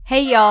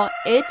Hey y'all,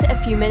 it's A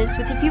Few Minutes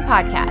with EP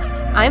podcast.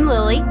 I'm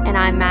Lily. And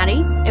I'm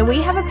Maddie. And we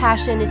have a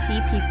passion to see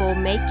people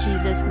make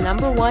Jesus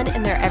number one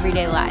in their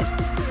everyday lives.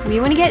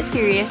 We want to get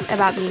serious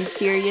about being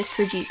serious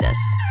for Jesus.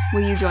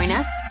 Will you join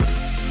us?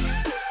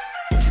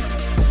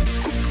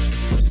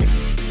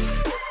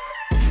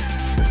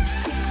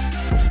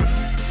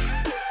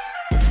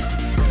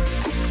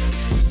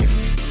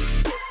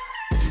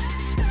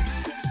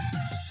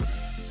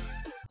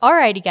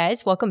 Alrighty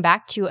guys, welcome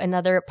back to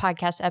another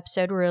podcast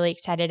episode. We're really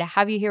excited to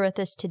have you here with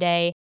us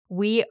today.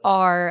 We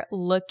are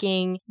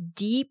looking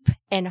deep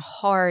and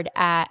hard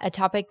at a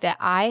topic that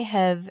I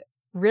have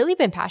really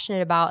been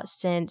passionate about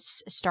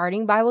since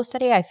starting Bible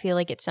study. I feel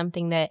like it's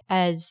something that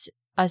as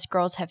us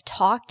girls have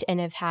talked and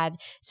have had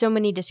so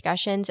many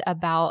discussions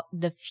about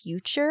the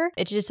future.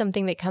 It's just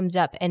something that comes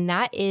up, and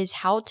that is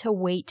how to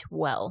wait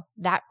well.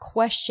 That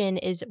question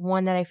is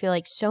one that I feel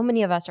like so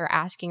many of us are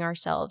asking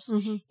ourselves.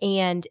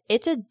 And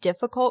it's a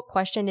difficult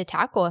question to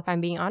tackle, if I'm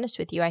being honest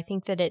with you. I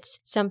think that it's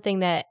something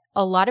that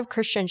a lot of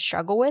Christians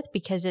struggle with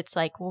because it's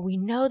like, well, we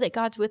know that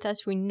God's with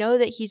us. We know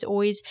that He's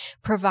always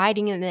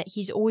providing and that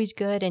He's always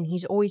good and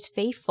He's always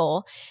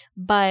faithful.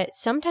 But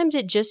sometimes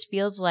it just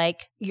feels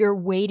like you're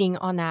waiting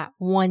on that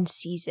one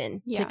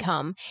season to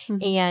come,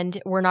 and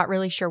we're not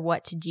really sure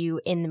what to do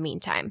in the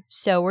meantime.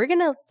 So we're going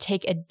to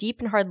take a deep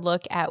and hard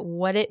look at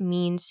what it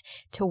means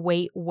to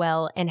wait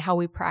well and how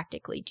we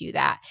practically do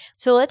that.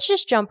 So let's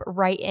just jump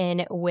right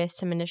in with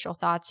some initial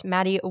thoughts.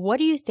 Maddie, what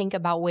do you think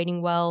about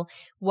waiting well?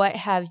 What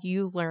have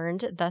you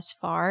learned thus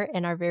far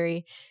in our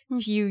very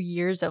few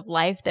years of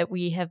life that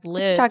we have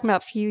lived? You're talking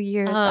about few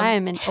years. I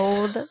am an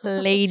old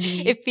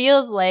lady. It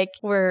feels like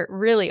we're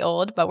really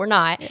old, but we're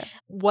not. Yeah.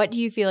 What do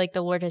you feel like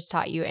the Lord has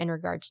taught you in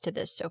regards to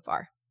this so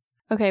far?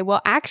 Okay,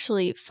 well,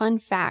 actually, fun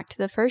fact,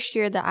 the first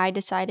year that I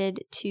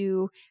decided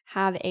to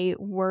have a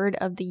word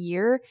of the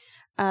year,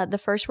 the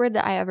first word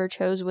that I ever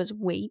chose was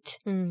wait.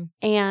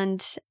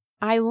 And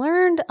I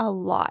learned a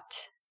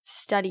lot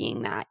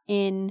studying that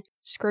in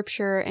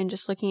scripture and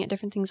just looking at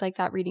different things like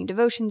that, reading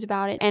devotions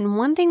about it. And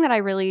one thing that I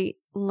really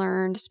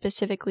learned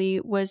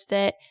specifically was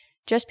that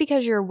just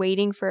because you're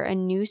waiting for a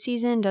new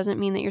season doesn't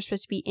mean that you're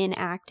supposed to be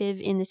inactive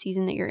in the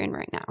season that you're in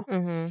right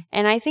now.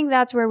 And I think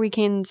that's where we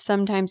can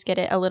sometimes get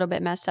it a little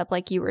bit messed up,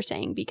 like you were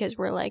saying, because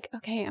we're like,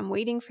 okay, I'm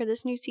waiting for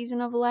this new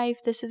season of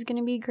life. This is going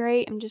to be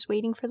great. I'm just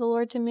waiting for the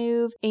Lord to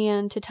move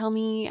and to tell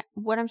me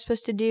what I'm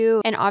supposed to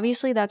do. And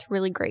obviously that's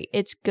really great.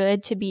 It's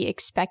good to be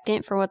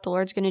expectant for what the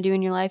Lord's going to do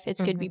in your life.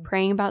 It's good to be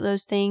praying about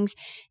those things,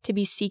 to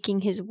be seeking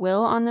His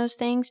will on those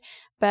things.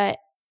 But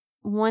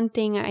one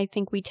thing I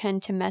think we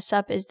tend to mess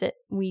up is that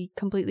we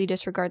completely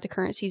disregard the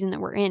current season that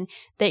we're in,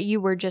 that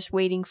you were just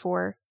waiting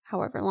for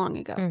however long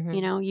ago.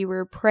 You know, you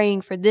were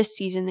praying for this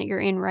season that you're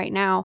in right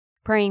now,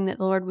 praying that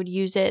the Lord would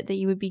use it, that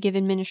you would be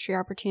given ministry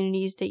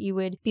opportunities, that you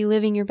would be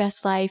living your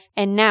best life.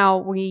 And now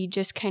we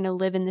just kind of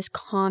live in this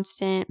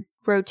constant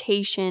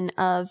rotation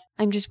of,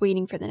 I'm just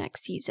waiting for the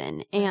next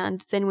season.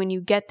 And then when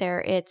you get there,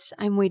 it's,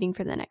 I'm waiting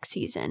for the next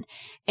season.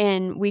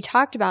 And we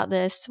talked about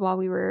this while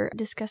we were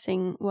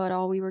discussing what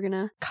all we were going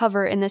to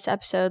cover in this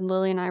episode.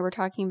 Lily and I were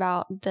talking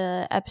about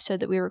the episode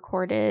that we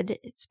recorded.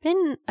 It's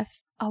been a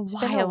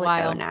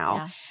while ago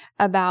now,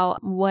 about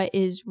what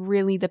is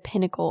really the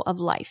pinnacle of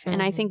life.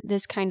 And I think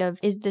this kind of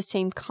is the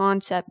same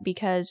concept,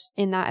 because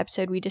in that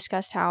episode we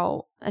discussed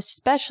how,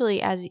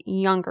 especially as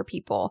younger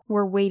people,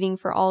 we're waiting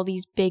for all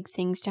these big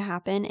things to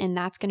happen, and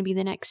that's going to be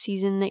the next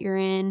season that you're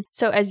in.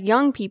 So as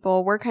young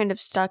people, we're kind of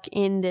stuck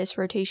in this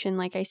rotation,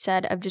 like I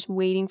said, of just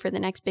waiting for the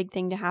next big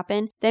thing to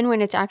happen. Then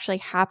when it's actually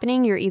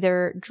happening, you're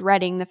either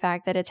dreading the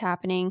fact that it's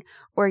happening,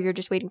 or you're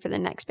just waiting for the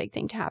next big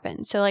thing to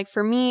happen. So like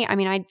for me, I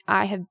mean,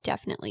 I have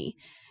definitely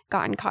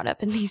gotten caught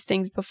up in these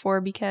things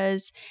before,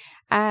 because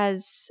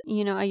as,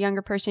 you know, a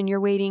younger person, you're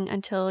waiting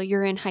until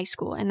you're in high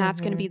school, and that's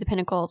going to be the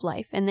pinnacle of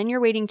life. And then you're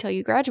waiting till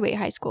you graduate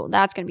high school.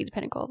 That's going to be the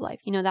pinnacle of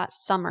life. You know, that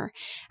summer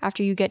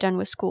after you get done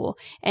with school.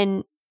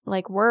 And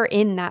like, we're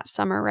in that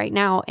summer right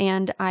now.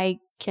 And I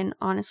can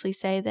honestly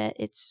say that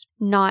it's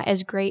not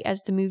as great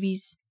as the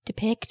movies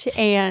depict.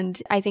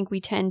 And I think we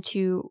tend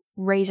to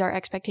raise our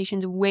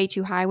expectations way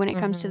too high when it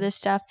comes to this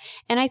stuff.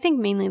 And I think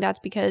mainly that's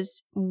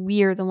because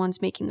we're the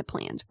ones making the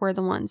plans. We're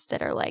the ones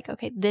that are like,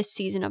 okay, this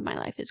season of my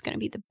life is going to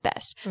be the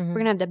best. We're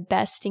going to have the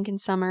best stinking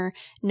summer,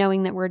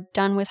 knowing that we're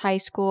done with high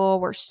school.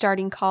 We're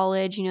starting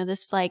college. You know,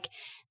 this is like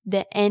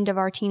the end of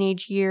our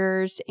teenage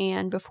years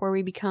and before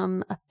we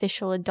become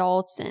official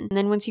adults. And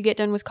then once you get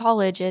done with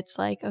college, it's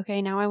like,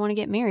 okay, now I want to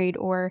get married.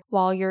 Or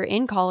while you're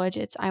in college,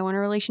 it's, I want a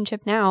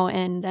relationship now,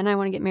 and then I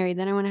want to get married,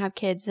 then I want to have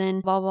kids,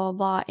 then blah, blah,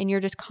 blah. And you're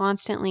just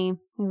constantly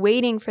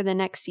waiting for the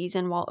next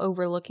season while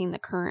overlooking the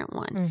current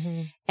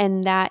one.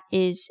 And that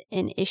is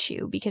an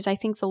issue, because I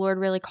think the Lord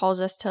really calls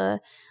us to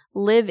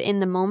live in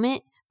the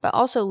moment, but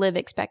also live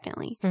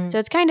expectantly. So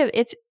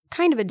it's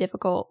kind of a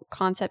difficult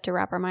concept to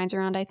wrap our minds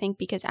around, I think,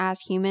 because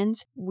as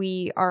humans,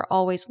 we are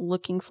always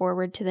looking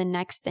forward to the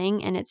next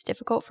thing, and it's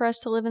difficult for us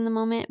to live in the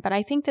moment. But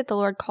I think that the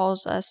Lord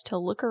calls us to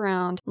look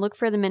around, look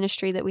for the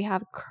ministry that we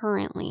have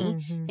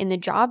currently in the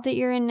job that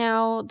you're in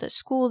now, the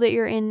school that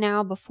you're in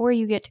now, before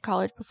you get to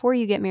college, before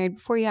you get married,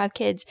 before you have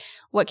kids.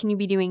 What can you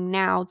be doing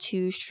now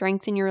to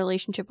strengthen your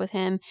relationship with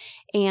Him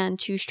and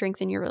to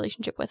strengthen your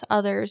relationship with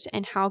others?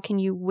 And how can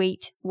you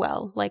wait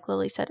well, like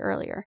Lily said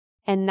earlier?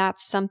 And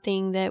that's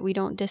something that we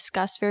don't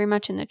discuss very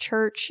much in the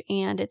church.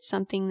 And it's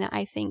something that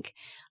I think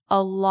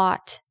a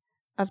lot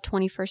of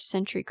 21st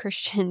century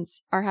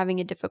Christians are having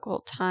a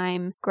difficult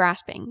time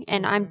grasping.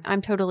 And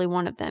I'm totally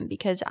one of them,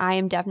 because I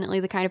am definitely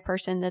the kind of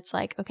person that's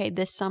like, okay,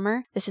 this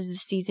summer, this is the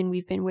season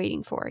we've been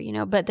waiting for,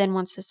 but then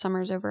once the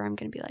summer's over, I'm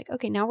going to be like,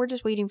 okay, now we're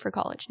just waiting for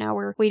college. Now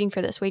we're waiting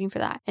for this, waiting for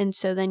that. And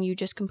so then you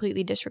just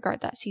completely disregard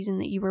that season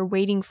that you were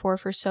waiting for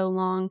so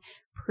long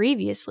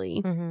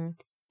previously.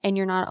 And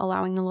you're not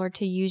allowing the Lord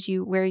to use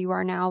you where you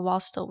are now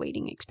while still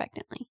waiting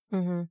expectantly.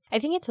 I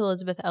think it's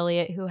Elizabeth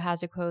Elliot who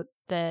has a quote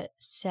that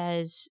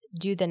says,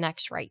 do the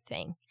next right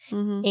thing.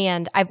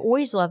 And I've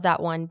always loved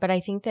that one, but I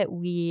think that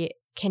we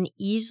can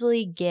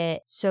easily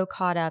get so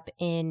caught up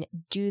in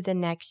do the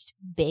next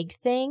big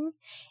thing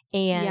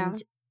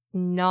and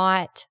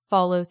not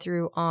follow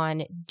through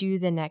on do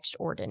the next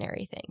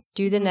ordinary thing.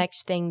 Do the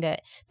next thing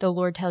that the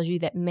Lord tells you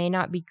that may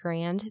not be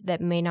grand,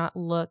 that may not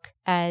look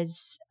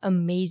as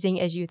amazing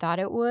as you thought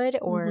it would,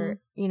 or,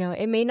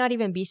 it may not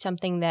even be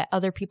something that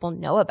other people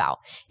know about.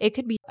 It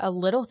could be a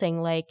little thing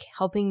like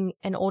helping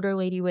an older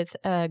lady with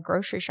a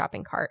grocery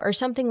shopping cart or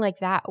something like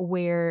that,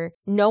 where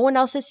no one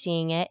else is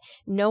seeing it.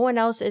 No one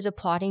else is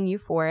applauding you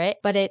for it,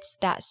 but it's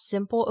that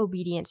simple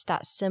obedience,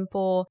 that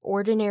simple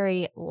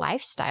ordinary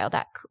lifestyle,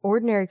 that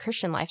ordinary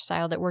Christian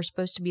lifestyle that we're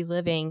supposed to be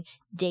living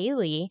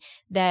daily,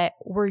 that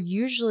we're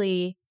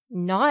usually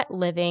not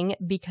living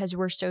because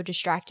we're so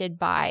distracted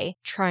by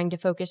trying to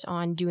focus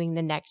on doing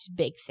the next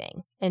big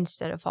thing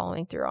instead of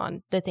following through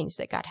on the things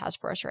that God has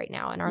for us right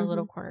now in our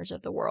little corners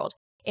of the world.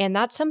 And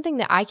that's something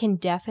that I can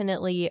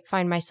definitely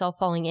find myself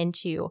falling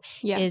into,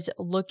 is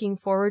looking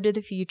forward to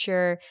the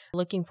future,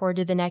 looking forward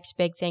to the next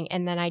big thing,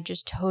 and then I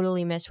just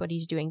totally miss what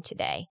He's doing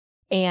today.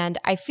 And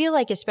I feel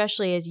like,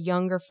 especially as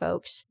younger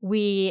folks,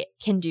 we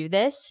can do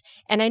this.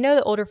 And I know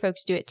that older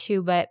folks do it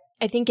too, but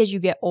I think as you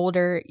get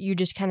older, you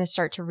just kind of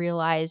start to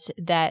realize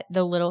that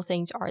the little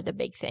things are the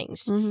big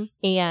things.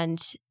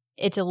 And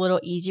it's a little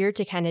easier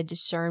to kind of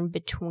discern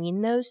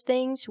between those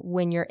things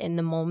when you're in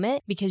the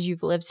moment, because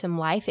you've lived some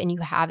life and you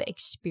have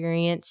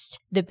experienced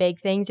the big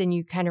things, and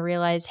you kind of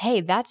realize,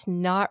 hey, that's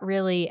not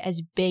really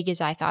as big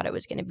as I thought it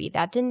was going to be.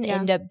 That didn't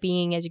end up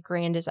being as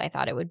grand as I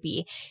thought it would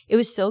be. It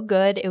was still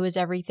good. It was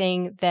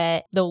everything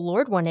that the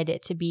Lord wanted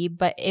it to be,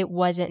 but it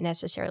wasn't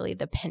necessarily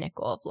the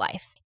pinnacle of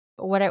life.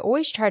 What I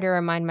always try to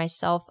remind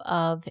myself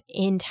of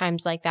in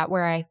times like that,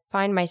 where I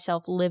find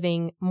myself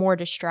living more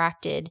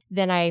distracted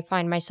than I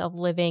find myself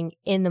living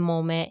in the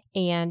moment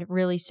and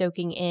really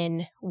soaking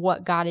in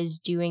what God is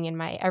doing in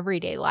my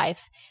everyday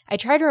life, I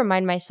try to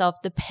remind myself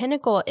the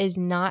pinnacle is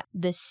not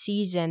the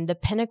season. The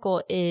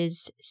pinnacle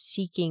is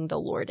seeking the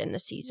Lord in the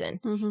season.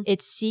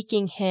 It's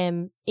seeking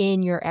Him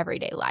in your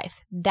everyday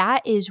life.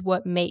 That is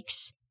what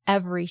makes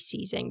every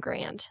season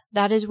grand.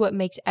 That is what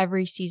makes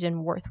every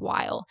season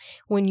worthwhile.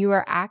 When you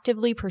are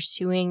actively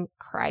pursuing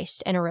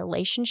Christ and a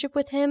relationship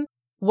with Him,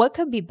 what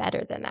could be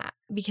better than that?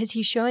 Because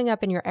He's showing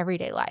up in your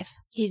everyday life.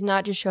 He's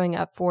not just showing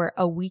up for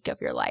a week of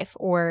your life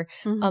or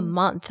a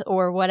month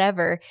or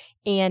whatever.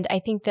 And I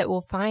think that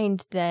we'll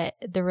find that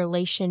the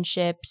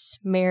relationships,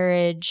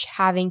 marriage,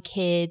 having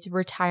kids,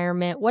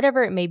 retirement,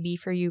 whatever it may be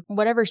for you,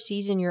 whatever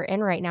season you're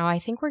in right now, I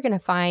think we're going to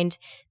find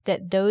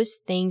that those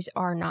things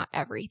are not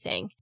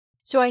everything.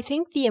 So I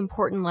think the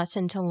important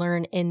lesson to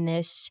learn in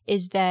this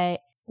is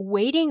that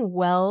waiting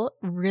well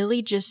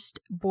really just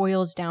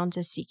boils down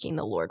to seeking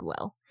the Lord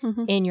well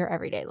in your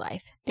everyday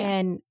life.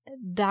 And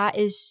that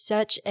is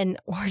such an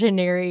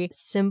ordinary,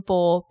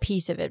 simple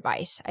piece of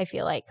advice, I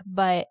feel like.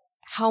 But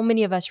how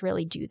many of us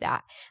really do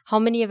that? How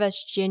many of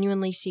us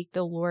genuinely seek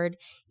the Lord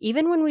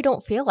even when we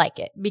don't feel like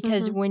it?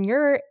 Because when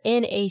you're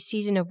in a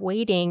season of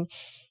waiting,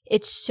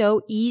 it's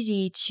so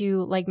easy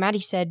to, like Maddie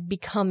said,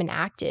 become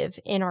inactive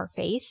in our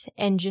faith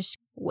and just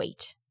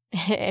wait.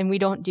 And we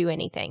don't do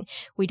anything.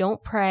 We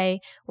don't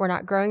pray. We're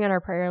not growing in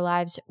our prayer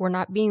lives. We're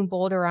not being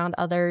bold around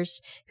others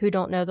who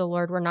don't know the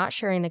Lord. We're not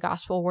sharing the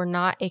gospel. We're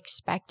not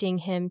expecting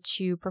Him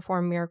to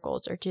perform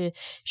miracles or to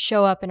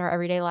show up in our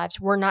everyday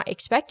lives. We're not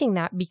expecting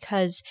that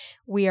because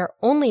we are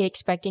only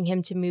expecting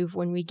Him to move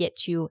when we get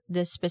to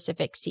this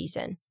specific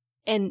season.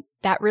 And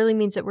that really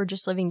means that we're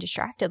just living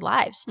distracted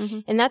lives.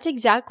 And that's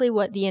exactly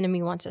what the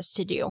enemy wants us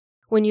to do.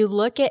 When you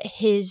look at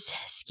his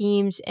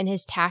schemes and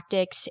his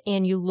tactics,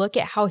 and you look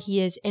at how he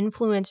has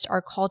influenced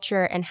our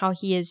culture and how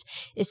he is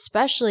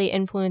especially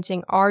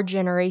influencing our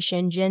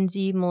generation, Gen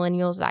Z,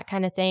 millennials, that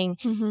kind of thing,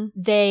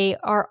 they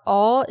are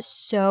all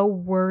so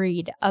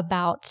worried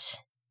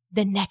about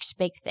the next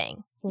big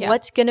thing. Yeah.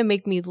 What's going to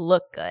make me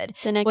look good?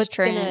 The next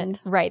trend.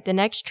 The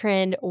next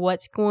trend.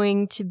 What's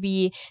going to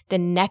be the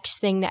next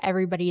thing that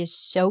everybody is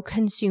so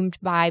consumed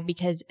by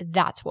because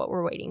that's what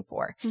we're waiting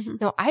for. Mm-hmm.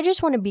 No, I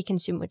just want to be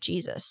consumed with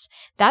Jesus.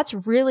 That's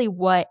really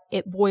what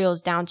it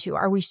boils down to.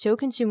 Are we so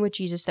consumed with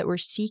Jesus that we're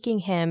seeking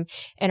him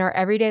in our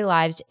everyday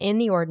lives, in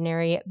the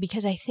ordinary?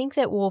 Because I think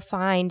that we'll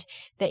find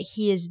that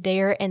he is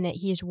there and that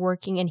he is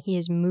working and he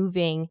is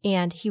moving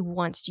and he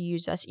wants to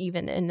use us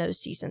even in those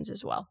seasons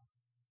as well.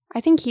 I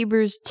think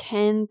Hebrews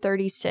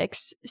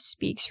 10:36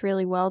 speaks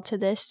really well to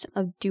this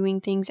of doing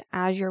things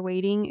as you're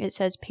waiting. It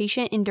says,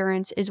 patient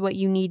endurance is what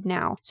you need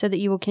now so that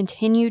you will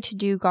continue to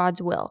do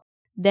God's will.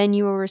 Then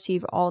you will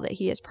receive all that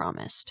he has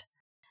promised.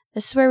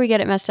 This is where we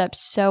get it messed up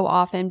so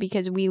often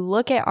because we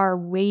look at our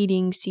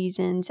waiting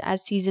seasons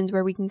as seasons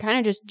where we can kind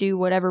of just do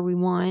whatever we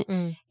want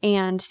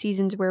and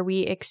seasons where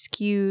we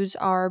excuse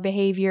our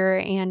behavior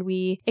and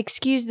we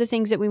excuse the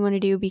things that we want to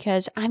do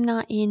because I'm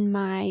not in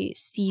my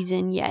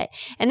season yet.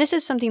 And this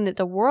is something that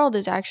the world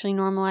is actually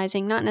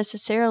normalizing, not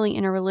necessarily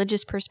in a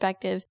religious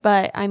perspective,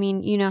 but I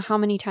mean, you know, how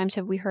many times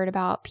have we heard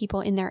about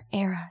people in their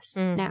eras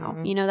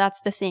now? You know,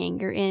 that's the thing.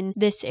 You're in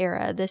this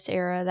era,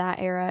 that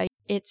era.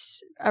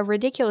 It's a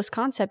ridiculous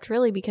concept,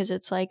 really, because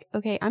it's like,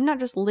 okay, I'm not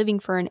just living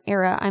for an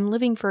era, I'm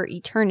living for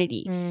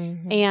eternity.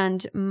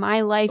 And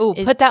my life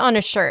is... put that on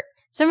a shirt.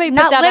 Somebody put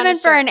not that living on a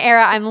for shirt. an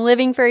era, I'm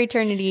living for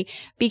eternity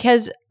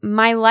because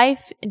my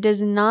life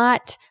does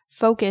not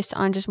focus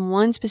on just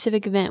one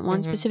specific event,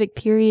 one specific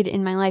period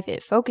in my life.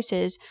 It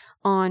focuses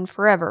on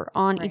forever,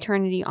 on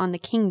eternity, on the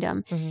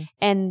kingdom.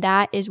 And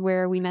that is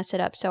where we mess it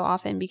up so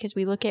often because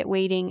we look at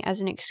waiting as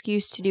an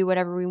excuse to do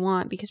whatever we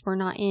want because we're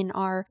not in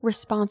our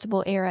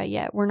responsible era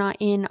yet. We're not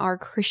in our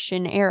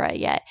Christian era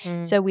yet.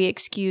 So we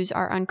excuse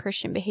our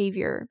unchristian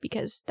behavior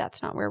because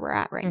that's not where we're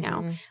at right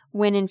now.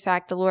 When in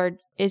fact, the Lord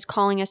is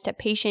calling us to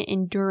patient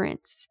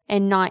endurance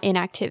and not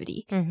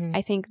inactivity.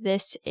 I think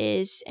this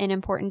is an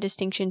important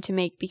distinction to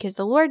make because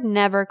the Lord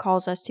never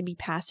calls us to be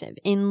passive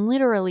in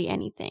literally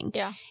anything.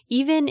 Yeah.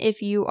 Even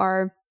if you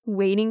are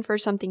waiting for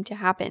something to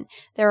happen,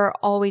 there are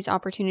always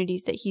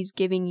opportunities that he's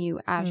giving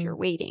you as you're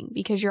waiting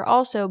because you're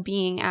also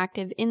being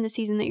active in the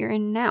season that you're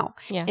in now,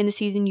 in the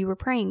season you were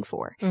praying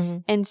for.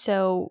 And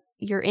so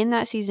you're in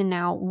that season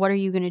now. What are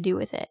you going to do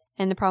with it?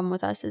 And the problem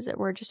with us is that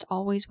we're just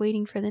always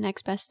waiting for the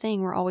next best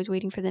thing. We're always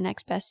waiting for the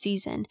next best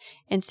season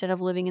instead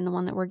of living in the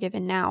one that we're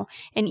given now.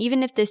 And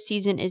even if this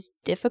season is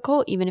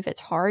difficult, even if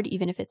it's hard,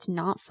 even if it's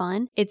not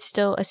fun, it's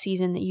still a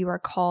season that you are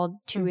called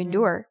to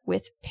endure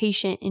with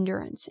patient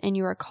endurance. And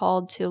you are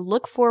called to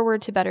look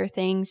forward to better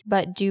things,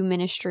 but do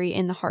ministry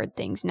in the hard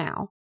things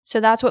now. So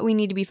that's what we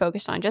need to be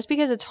focused on. Just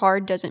because it's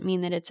hard doesn't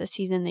mean that it's a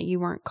season that you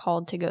weren't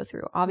called to go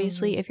through.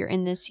 Obviously, if you're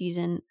in this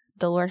season,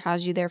 the Lord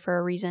has you there for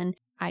a reason.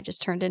 I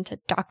just turned into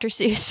Dr.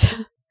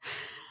 Seuss.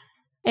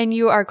 And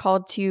you are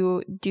called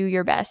to do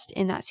your best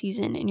in that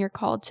season. And you're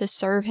called to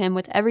serve him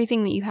with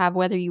everything that you have,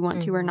 whether you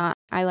want to or not.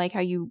 I like how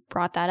you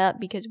brought that up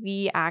because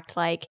we act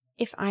like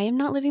if I am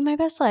not living my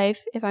best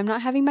life, if I'm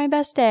not having my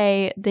best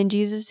day, then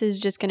Jesus is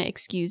just going to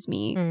excuse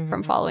me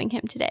from following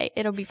him today.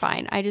 It'll be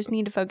fine. I just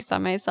need to focus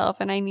on myself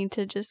and I need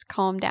to just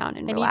calm down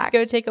and relax. I need to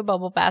go take a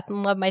bubble bath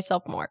and love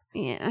myself more.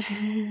 Yeah.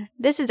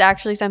 This is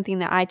actually something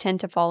that I tend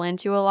to fall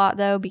into a lot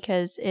though,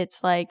 because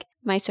it's like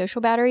my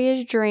social battery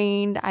is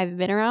drained. I've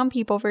been around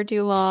people for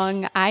too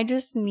long. I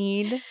just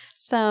need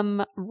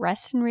some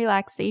rest and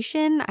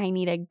relaxation. I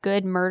need a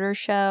good murder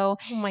show.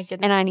 Oh my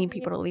goodness. And I need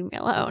people to leave me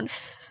alone.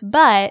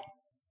 But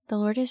the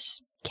Lord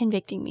is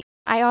convicting me.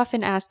 I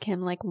often ask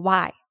him, like,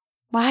 why?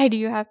 Why do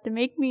you have to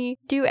make me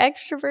do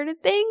extroverted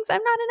things?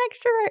 I'm not an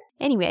extrovert.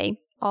 Anyway,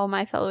 all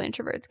my fellow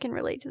introverts can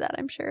relate to that,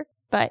 I'm sure.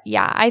 But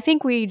yeah, I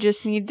think we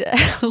just need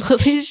to...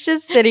 Lily's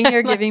just sitting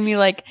here giving me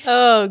like,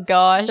 oh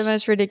gosh, the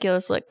most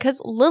ridiculous look.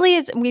 Because Lily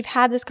is... We've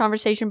had this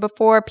conversation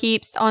before,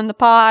 peeps, on the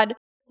pod.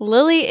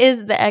 Lily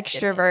is the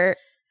extrovert.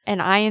 And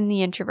I am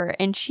the introvert.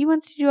 And she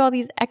wants to do all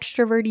these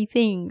extroverty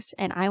things.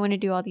 And I want to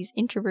do all these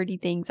introverty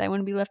things. I want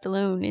to be left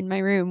alone in my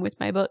room with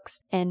my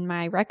books and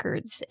my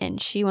records.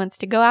 And she wants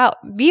to go out,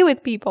 be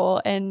with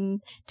people,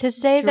 and to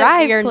say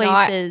that we are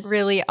not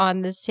really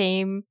on the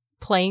same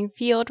playing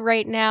field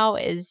right now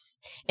is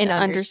an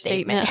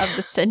understatement of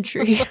the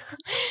century.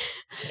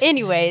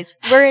 Anyways,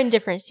 we're in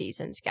different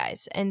seasons,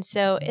 guys. And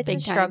so it's a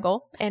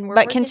struggle.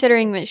 But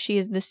considering that she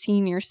is the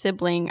senior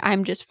sibling,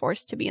 I'm just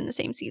forced to be in the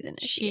same season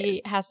as she is.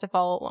 She has to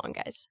follow along,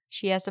 guys.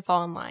 She has to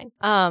fall in line.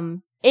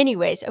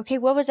 Anyways, okay,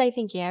 what was I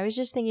thinking? I was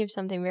just thinking of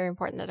something very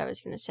important that I was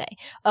going to say.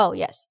 Oh,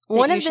 yes.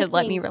 Let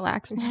me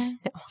relax more.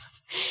 No.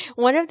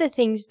 One of the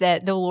things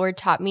that the Lord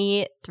taught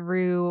me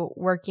through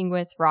working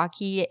with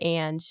Rocky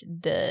and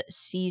the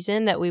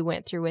season that we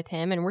went through with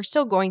him, and we're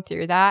still going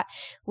through that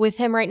with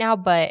him right now,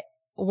 but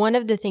one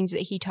of the things that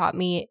he taught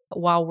me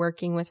while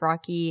working with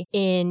Rocky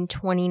in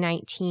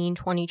 2019,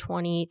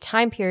 2020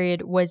 time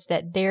period was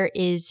that there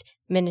is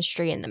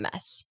ministry in the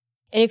mess.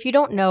 And if you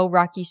don't know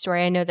Rocky's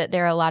story, I know that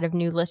there are a lot of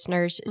new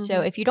listeners. Mm-hmm.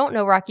 So if you don't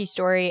know Rocky's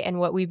story and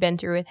what we've been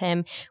through with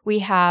him, we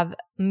have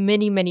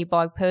many, many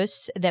blog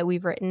posts that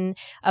we've written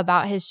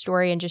about his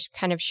story and just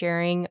kind of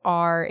sharing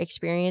our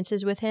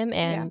experiences with him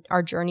and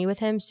our journey with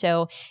him.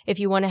 So if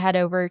you want to head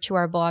over to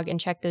our blog and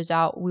check those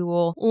out, we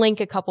will link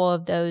a couple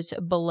of those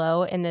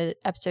below in the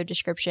episode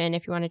description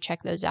if you want to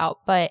check those out.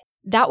 But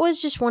that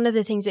was just one of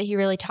the things that he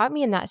really taught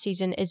me in that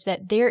season, is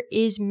that there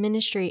is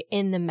ministry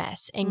in the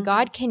mess, and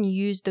God can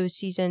use those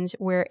seasons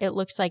where it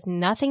looks like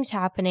nothing's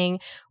happening.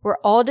 We're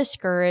all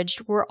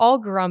discouraged. We're all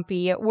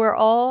grumpy. We're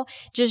all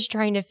just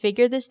trying to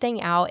figure this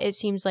thing out. It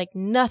seems like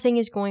nothing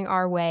is going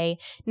our way.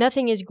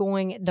 Nothing is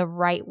going the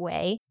right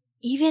way.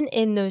 Even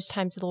in those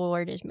times, the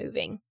Lord is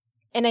moving.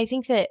 And I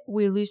think that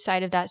we lose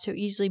sight of that so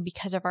easily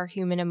because of our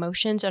human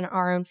emotions and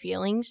our own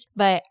feelings.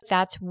 But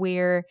that's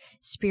where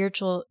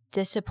spiritual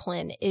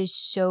discipline is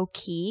so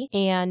key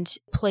and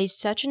plays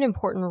such an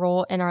important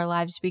role in our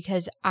lives,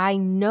 because I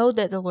know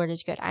that the Lord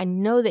is good. I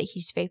know that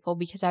He's faithful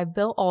because I've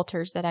built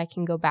altars that I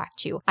can go back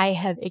to. I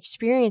have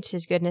experienced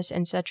His goodness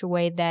in such a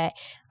way that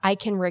I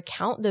can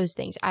recount those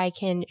things. I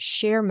can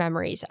share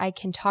memories. I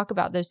can talk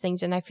about those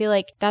things. And I feel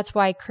like that's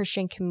why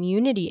Christian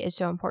community is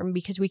so important,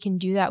 because we can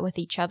do that with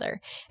each other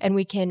and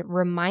we can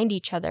remind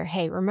each other,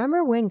 hey,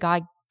 remember when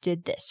God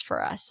did this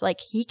for us? Like,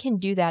 He can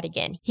do that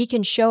again. He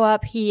can show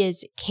up. He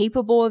is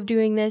capable of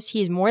doing this.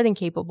 He is more than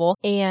capable.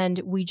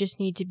 And we just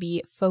need to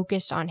be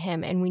focused on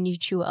Him, and we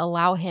need to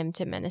allow Him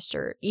to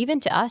minister even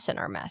to us in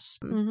our mess,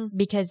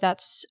 because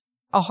that's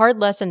a hard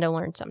lesson to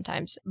learn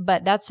sometimes.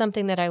 But that's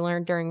something that I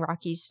learned during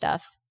Rocky's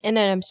stuff, and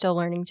that I'm still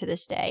learning to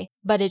this day.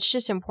 But it's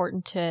just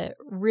important to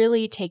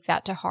really take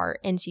that to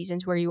heart in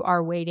seasons where you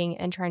are waiting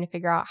and trying to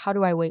figure out, how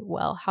do I wait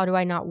well? How do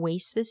I not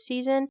waste this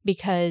season?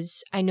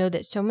 Because I know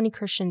that so many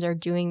Christians are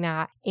doing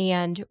that,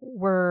 and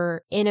we're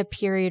in a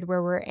period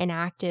where we're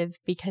inactive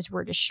because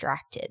we're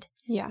distracted.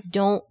 Yeah.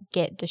 Don't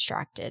get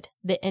distracted.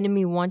 The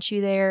enemy wants you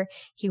there.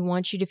 He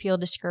wants you to feel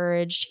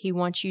discouraged. He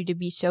wants you to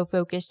be so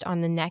focused on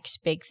the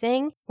next big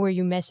thing where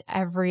you miss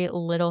every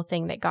little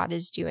thing that God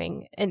is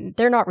doing. And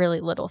they're not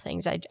really little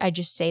things. I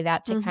just say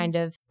that to kind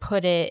of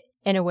put it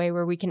in a way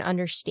where we can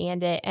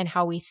understand it and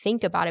how we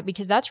think about it,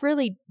 because that's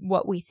really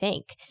what we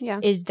think,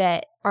 is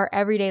that our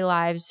everyday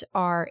lives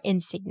are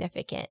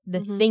insignificant. The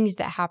things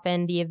that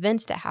happen, the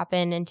events that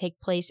happen and take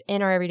place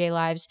in our everyday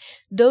lives,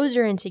 those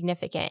are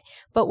insignificant.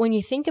 But when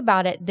you think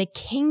about it, the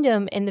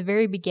kingdom in the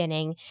very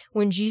beginning,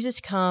 when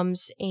Jesus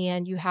comes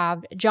and you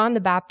have John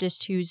the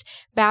Baptist who's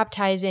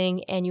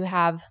baptizing, and you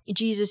have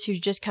Jesus who's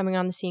just coming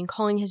on the scene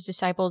calling His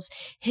disciples,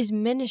 His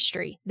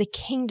ministry, the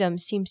kingdom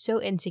seems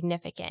so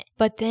insignificant,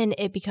 but then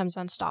it becomes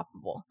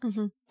unstoppable.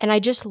 And I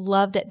just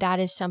love that that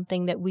is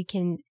something that we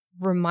can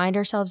remind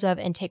ourselves of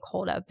and take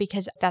hold of,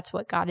 because that's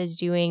what God is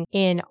doing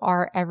in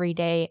our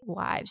everyday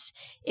lives.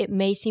 It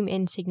may seem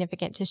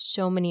insignificant to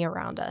so many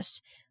around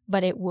us,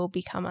 but it will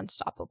become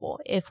unstoppable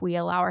if we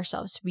allow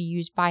ourselves to be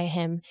used by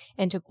Him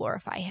and to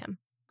glorify Him.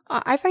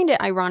 I find it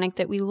ironic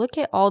that we look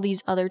at all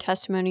these other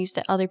testimonies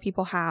that other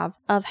people have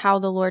of how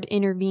the Lord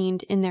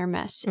intervened in their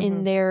mess,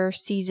 in their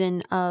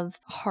season of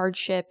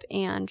hardship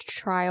and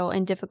trial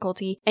and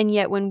difficulty. And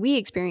yet when we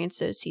experience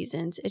those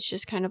seasons, it's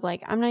just kind of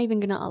like, I'm not even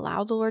going to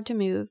allow the Lord to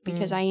move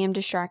because I am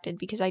distracted,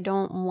 because I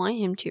don't want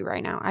Him to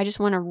right now. I just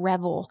want to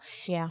revel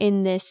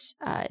in this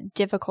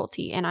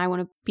difficulty, and I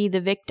want to be the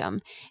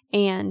victim.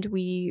 And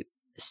we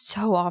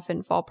so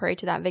often fall prey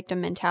to that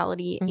victim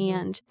mentality.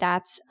 And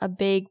that's a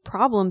big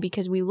problem,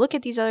 because we look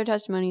at these other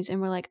testimonies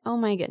and we're like, oh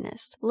my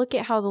goodness, look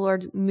at how the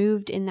Lord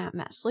moved in that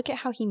mess. Look at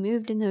how He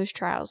moved in those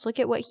trials. Look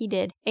at what He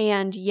did.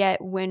 And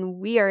yet when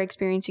we are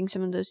experiencing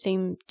some of those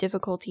same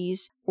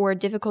difficulties, or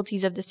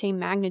difficulties of the same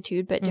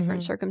magnitude but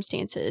different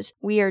circumstances,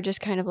 we are just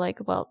kind of like,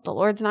 well, the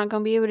Lord's not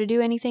going to be able to do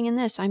anything in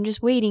this. I'm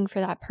just waiting for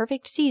that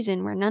perfect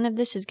season where none of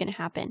this is going to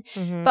happen.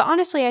 But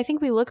honestly, I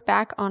think we look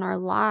back on our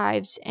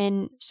lives,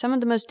 and some of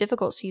the most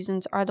difficult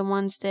seasons are the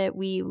ones that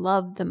we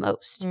love the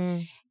most.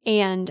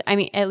 And I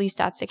mean, at least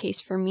that's the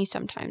case for me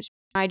sometimes.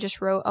 I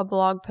just wrote a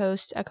blog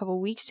post a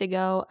couple weeks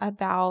ago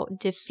about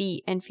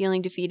defeat and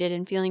feeling defeated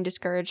and feeling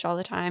discouraged all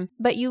the time.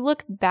 But you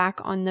look back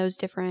on those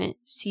different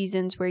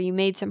seasons where you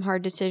made some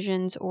hard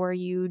decisions, or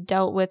you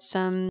dealt with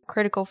some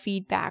critical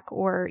feedback,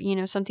 or, you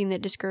know, something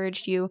that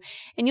discouraged you.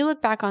 And you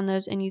look back on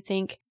those and you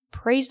think,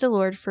 praise the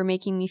Lord for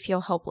making me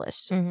feel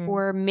helpless,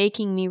 for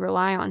making me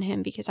rely on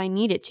Him because I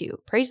needed to.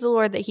 Praise the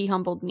Lord that He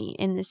humbled me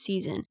in this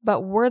season.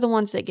 But we're the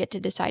ones that get to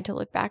decide to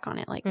look back on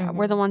it like that.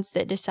 We're the ones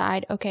that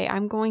decide, okay,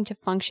 I'm going to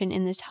function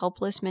in this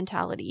helpless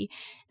mentality,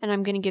 and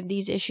I'm going to give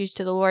these issues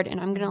to the Lord, and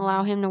I'm going to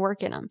allow Him to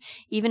work in them.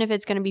 Even if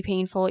it's going to be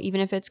painful,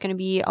 even if it's going to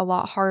be a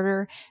lot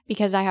harder,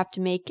 because I have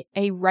to make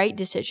a right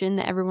decision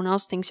that everyone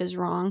else thinks is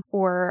wrong,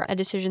 or a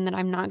decision that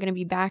I'm not going to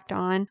be backed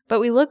on.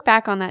 But we look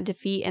back on that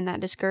defeat and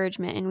that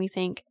discouragement and we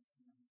think,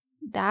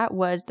 that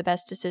was the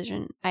best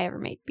decision I ever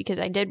made, because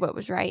I did what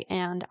was right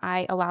and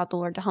I allowed the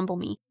Lord to humble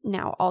me.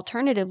 Now,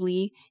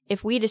 alternatively,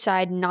 if we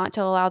decide not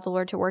to allow the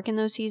Lord to work in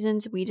those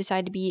seasons, we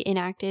decide to be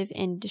inactive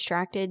and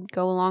distracted,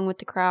 go along with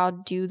the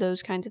crowd, do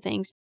those kinds of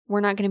things,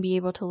 we're not going to be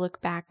able to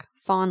look back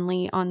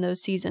fondly on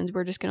those seasons.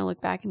 We're just going to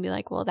look back and be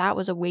like, well, that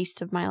was a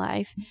waste of my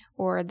life,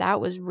 or that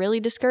was really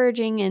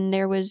discouraging and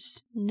there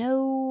was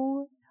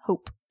no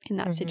hope in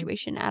that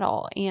situation at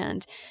all.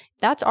 And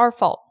that's our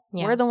fault.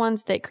 Yeah. We're the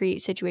ones that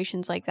create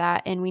situations like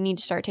that, and we need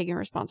to start taking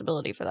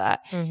responsibility for that,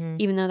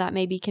 even though that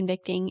may be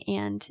convicting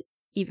and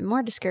even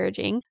more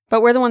discouraging.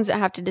 But we're the ones that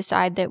have to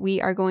decide that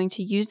we are going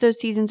to use those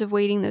seasons of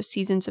waiting, those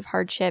seasons of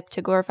hardship,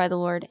 to glorify the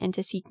Lord and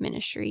to seek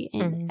ministry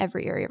in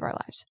every area of our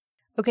lives.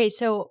 Okay,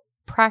 so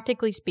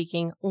practically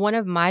speaking, one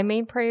of my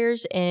main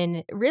prayers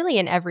in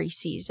every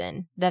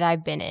season that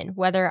I've been in,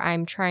 whether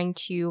I'm trying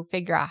to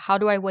figure out how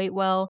do I wait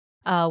well,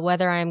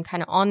 whether I'm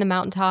kind of on the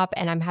mountaintop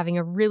and I'm having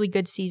a really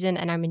good season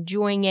and I'm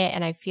enjoying it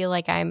and I feel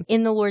like I'm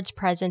in the Lord's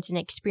presence and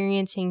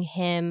experiencing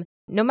Him.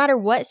 No matter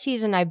what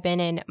season I've been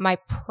in, my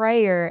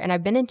prayer, and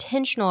I've been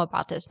intentional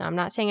about this. Now, I'm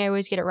not saying I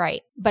always get it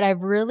right, but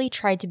I've really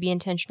tried to be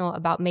intentional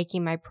about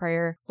making my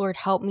prayer, Lord,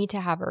 help me to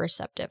have a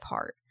receptive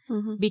heart.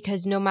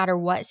 Because no matter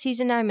what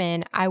season I'm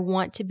in, I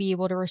want to be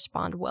able to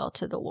respond well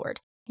to the Lord.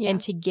 And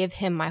to give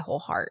Him my whole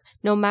heart,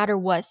 no matter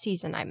what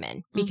season I'm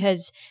in.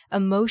 Because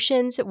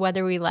emotions,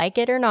 whether we like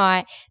it or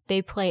not,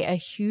 they play a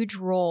huge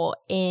role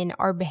in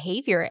our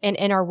behavior and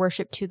in our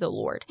worship to the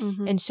Lord.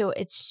 And so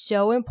it's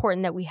so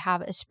important that we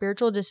have a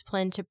spiritual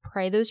discipline to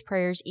pray those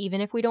prayers, even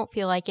if we don't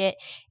feel like it,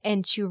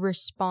 and to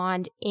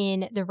respond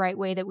in the right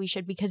way that we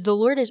should, because the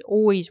Lord is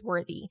always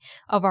worthy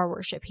of our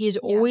worship. He is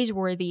always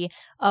worthy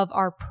of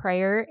our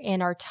prayer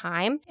and our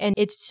time. And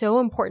it's so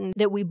important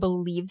that we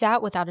believe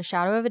that without a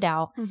shadow of a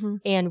doubt.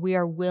 And we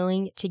are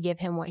willing to give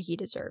Him what He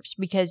deserves,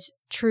 because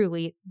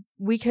truly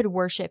we could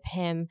worship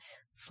Him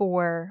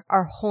for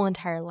our whole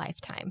entire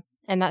lifetime,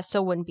 and that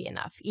still wouldn't be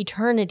enough.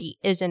 Eternity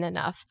isn't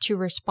enough to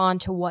respond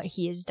to what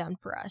He has done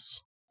for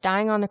us.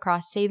 Dying on the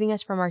cross, saving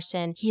us from our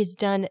sin, He has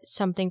done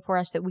something for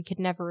us that we could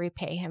never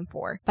repay Him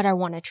for. But I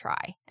want to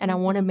try, and I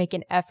want to make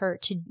an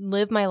effort to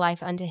live my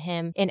life unto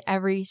Him in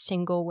every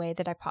single way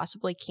that I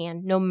possibly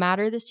can, no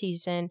matter the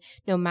season,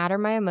 no matter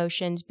my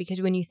emotions, because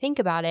when you think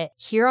about it,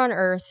 here on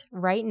earth,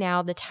 right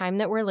now, the time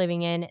that we're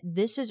living in,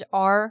 this is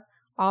our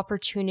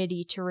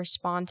opportunity to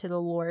respond to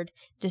the Lord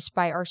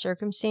despite our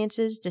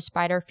circumstances,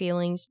 despite our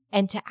feelings,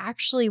 and to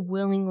actually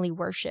willingly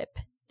worship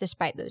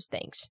despite those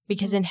things.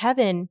 Because in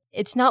heaven,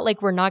 it's not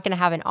like we're not going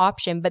to have an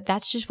option, but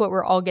that's just what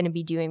we're all going to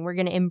be doing. We're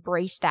going to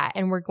embrace that,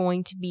 and we're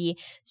going to be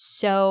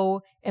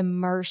so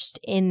immersed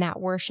in that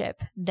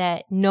worship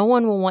that no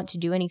one will want to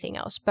do anything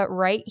else. But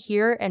right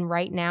here and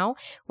right now,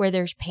 where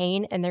there's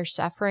pain and there's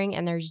suffering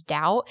and there's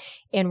doubt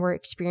and we're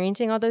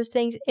experiencing all those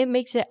things, it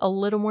makes it a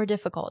little more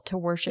difficult to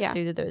worship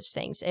through those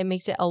things. It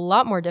makes it a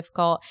lot more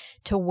difficult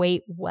to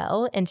wait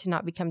well and to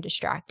not become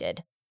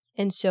distracted.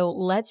 And so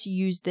let's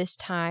use this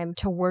time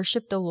to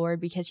worship the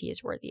Lord because He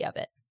is worthy of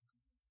it.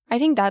 I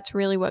think that's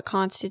really what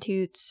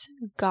constitutes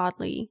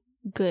godly,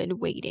 good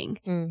waiting,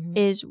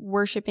 is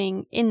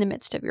worshiping in the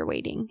midst of your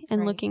waiting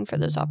and looking for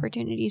those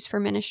opportunities for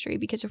ministry.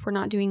 Because if we're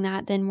not doing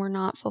that, then we're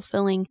not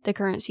fulfilling the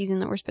current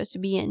season that we're supposed to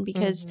be in.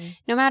 Because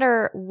no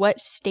matter what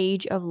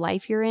stage of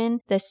life you're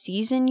in, the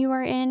season you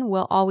are in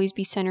will always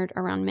be centered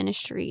around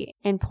ministry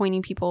and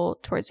pointing people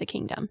towards the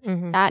kingdom.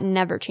 That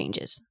never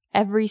changes.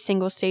 Every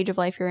single stage of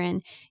life you're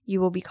in, you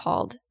will be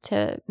called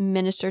to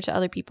minister to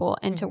other people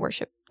and to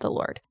worship the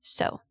Lord.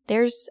 So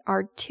there's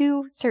our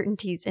two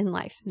certainties in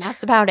life, and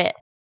that's about it.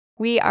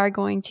 We are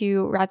going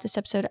to wrap this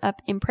episode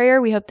up in prayer.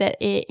 We hope that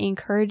it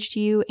encouraged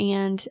you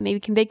and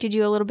maybe convicted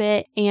you a little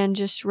bit and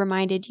just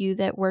reminded you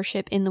that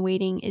worship in the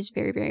waiting is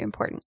very, very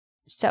important.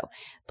 So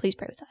please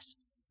pray with us.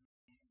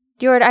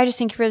 Dear Lord, I just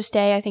thank You for this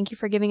day. I thank You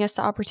for giving us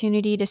the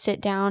opportunity to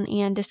sit down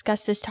and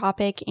discuss this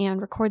topic and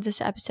record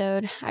this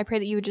episode. I pray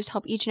that You would just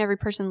help each and every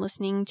person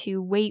listening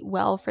to wait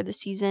well for the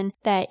season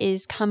that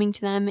is coming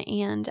to them.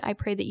 And I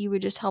pray that You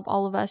would just help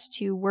all of us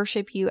to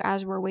worship You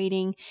as we're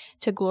waiting,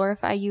 to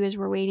glorify You as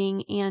we're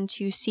waiting, and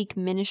to seek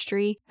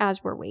ministry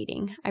as we're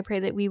waiting. I pray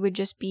that we would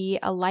just be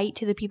a light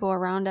to the people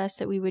around us,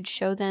 that we would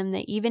show them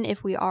that even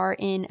if we are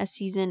in a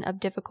season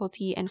of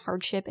difficulty and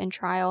hardship and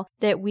trial,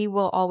 that we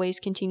will always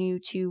continue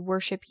to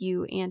worship You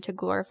and to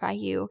glorify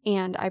You.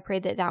 And I pray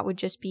that that would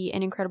just be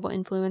an incredible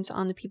influence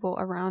on the people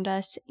around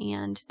us,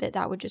 and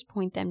that would just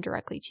point them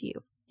directly to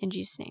You. In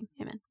Jesus' name,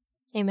 amen.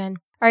 Amen.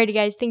 Alrighty,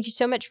 guys, thank you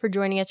so much for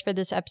joining us for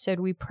this episode.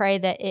 We pray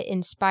that it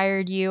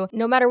inspired you,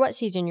 no matter what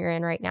season you're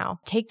in right now.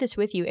 Take this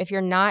with you. If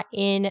you're not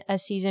in a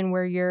season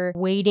where you're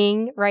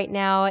waiting right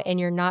now and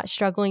you're not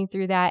struggling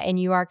through that and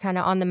you are kind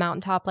of on the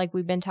mountaintop like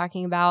we've been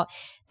talking about,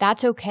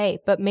 that's okay.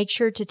 But make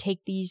sure to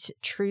take these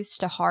truths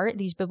to heart,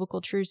 these biblical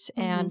truths,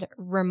 and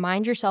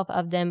remind yourself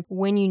of them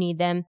when you need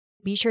them.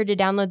 Be sure to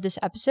download this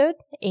episode,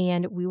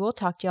 and we will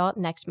talk to y'all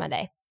next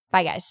Monday.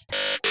 Bye, guys.